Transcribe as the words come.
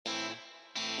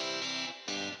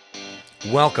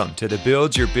Welcome to the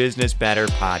Build Your Business Better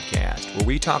podcast, where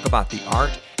we talk about the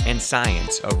art and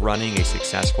science of running a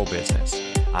successful business.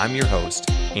 I'm your host,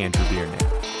 Andrew Biernack.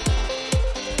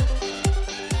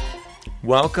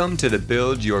 Welcome to the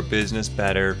Build Your Business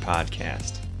Better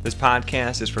podcast. This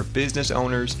podcast is for business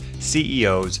owners,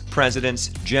 CEOs, presidents,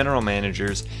 general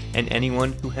managers, and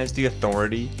anyone who has the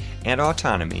authority and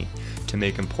autonomy to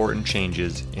make important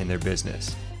changes in their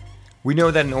business. We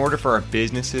know that in order for our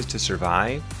businesses to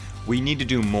survive, we need to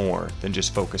do more than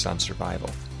just focus on survival.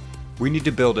 We need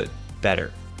to build it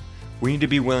better. We need to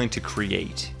be willing to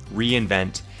create,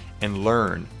 reinvent, and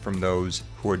learn from those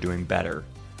who are doing better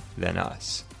than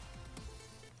us.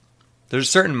 There's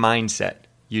a certain mindset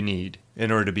you need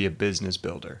in order to be a business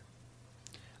builder.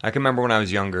 I can remember when I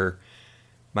was younger,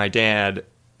 my dad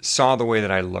saw the way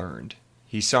that I learned.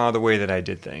 He saw the way that I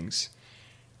did things.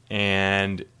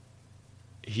 And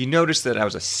he noticed that I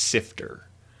was a sifter,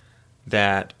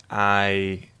 that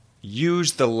I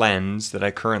used the lens that I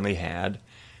currently had,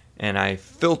 and I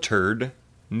filtered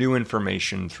new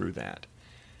information through that.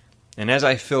 And as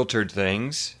I filtered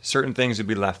things, certain things would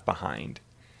be left behind.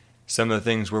 Some of the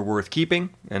things were worth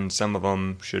keeping, and some of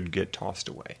them should get tossed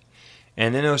away.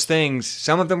 And then those things,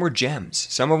 some of them were gems.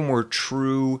 Some of them were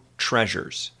true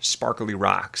treasures, sparkly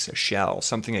rocks, a shell,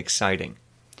 something exciting.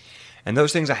 And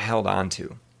those things I held on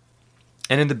to.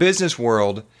 And in the business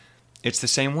world, it's the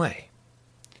same way.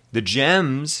 The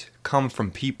gems come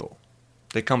from people.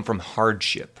 They come from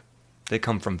hardship. They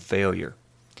come from failure.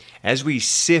 As we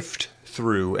sift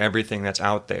through everything that's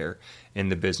out there in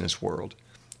the business world,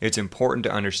 it's important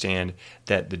to understand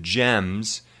that the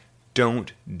gems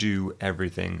don't do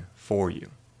everything for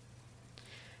you.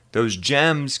 Those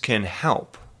gems can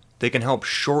help. They can help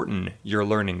shorten your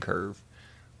learning curve,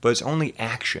 but it's only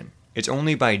action. It's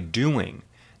only by doing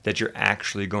that you're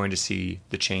actually going to see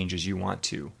the changes you want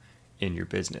to in your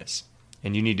business.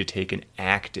 And you need to take an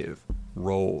active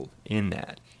role in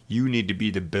that. You need to be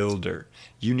the builder.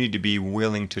 You need to be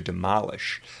willing to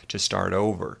demolish, to start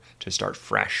over, to start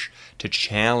fresh, to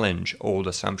challenge old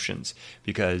assumptions.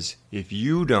 Because if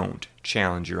you don't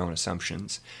challenge your own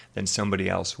assumptions, then somebody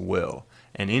else will.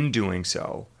 And in doing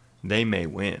so, they may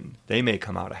win. They may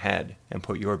come out ahead and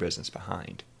put your business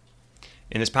behind.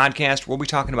 In this podcast, we'll be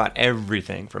talking about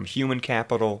everything from human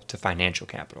capital to financial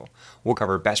capital. We'll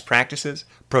cover best practices,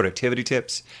 productivity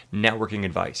tips, networking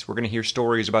advice. We're going to hear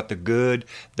stories about the good,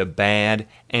 the bad,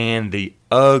 and the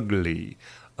ugly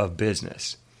of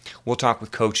business. We'll talk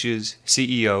with coaches,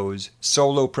 CEOs,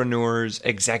 solopreneurs,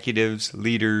 executives,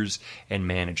 leaders, and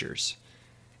managers.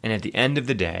 And at the end of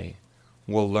the day,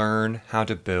 we'll learn how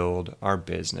to build our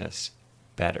business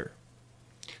better.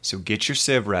 So get your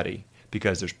sieve ready,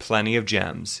 because there's plenty of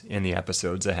gems in the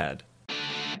episodes ahead.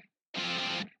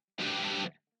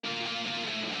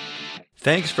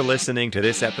 Thanks for listening to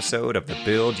this episode of the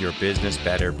Build Your Business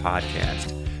Better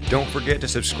podcast. Don't forget to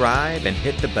subscribe and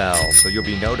hit the bell so you'll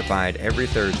be notified every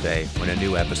Thursday when a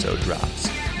new episode drops.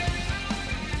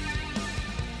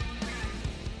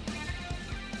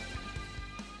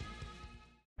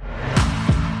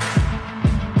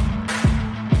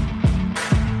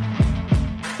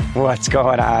 What's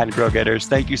going on, Grow Getters?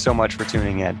 Thank you so much for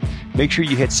tuning in. Make sure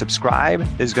you hit subscribe.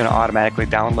 This is going to automatically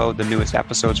download the newest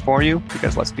episodes for you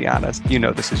because, let's be honest, you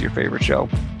know this is your favorite show.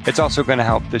 It's also going to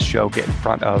help this show get in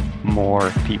front of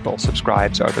more people.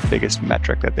 Subscribes are the biggest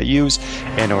metric that they use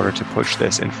in order to push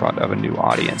this in front of a new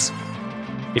audience.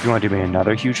 If you want to do me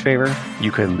another huge favor,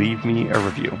 you could leave me a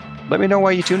review. Let me know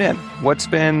why you tune in. What's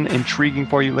been intriguing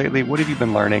for you lately? What have you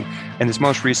been learning? In this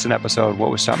most recent episode,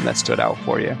 what was something that stood out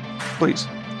for you? Please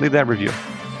leave that review.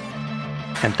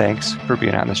 And thanks for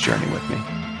being on this journey with me.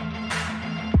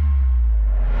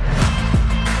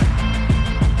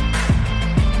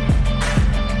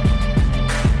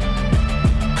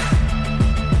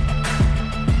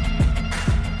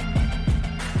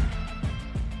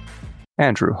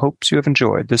 Andrew hopes you have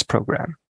enjoyed this program.